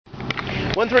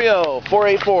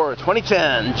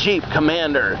130-484-2010 Jeep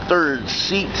Commander, third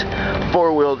seat,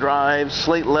 four-wheel drive,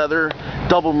 slate leather,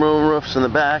 double moonroofs in the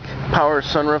back, power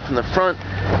sunroof in the front,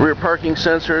 rear parking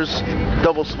sensors,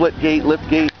 double split gate, lift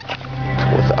gate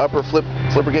with upper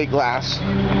flipper gate glass,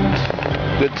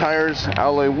 good tires,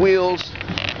 alloy wheels,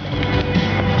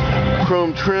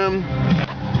 chrome trim,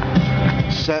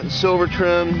 satin silver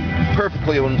trim,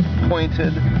 perfectly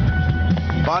pointed,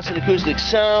 Boston acoustic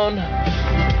sound,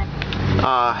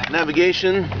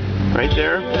 navigation right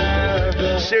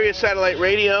there, Sirius satellite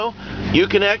radio,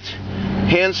 Uconnect,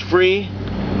 hands-free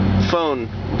phone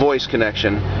voice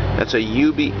connection. That's a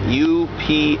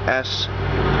UPS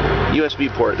USB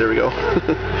port. There we go.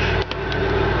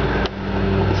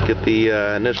 Let's get the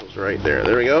initials right there.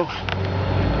 There we go.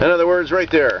 In other words, right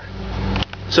there.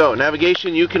 So,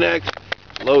 navigation, Uconnect,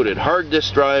 loaded. Hard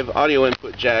disk drive, audio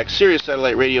input jack, Sirius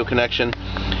satellite radio connection,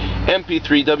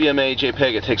 MP3, WMA,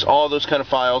 JPEG. It takes all those kind of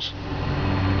files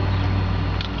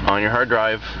on your hard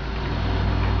drive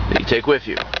that you take with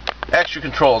you. Extra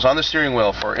controls on the steering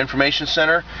wheel for information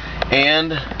center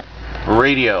and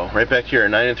radio. Right back here,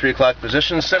 9 and 3 o'clock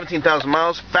position, 17,000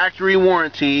 miles, factory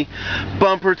warranty,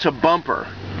 bumper to bumper.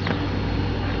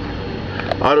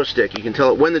 Auto stick, you can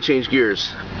tell it when to change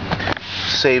gears.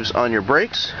 Saves on your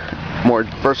brakes, more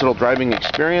versatile driving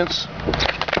experience,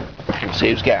 and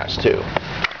saves gas too.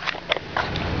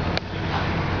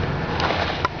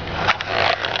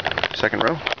 Second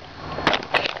row,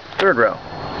 third row,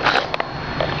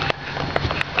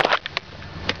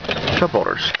 cup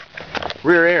holders,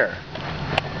 rear air,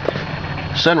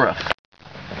 sunroof,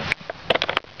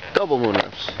 double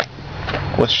moonroofs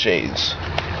with shades.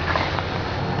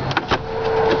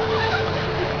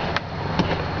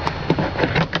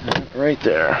 Right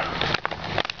there.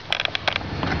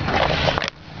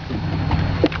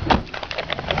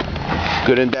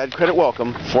 Good and bad credit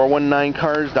welcome.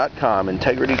 419cars.com.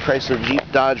 Integrity Chrysler, Jeep,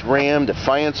 Dodge, Ram,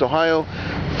 Defiance, Ohio.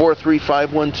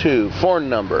 43512. Phone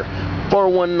number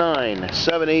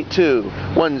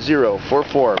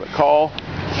 419-782-1044. But call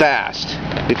fast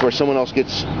before someone else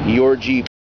gets your Jeep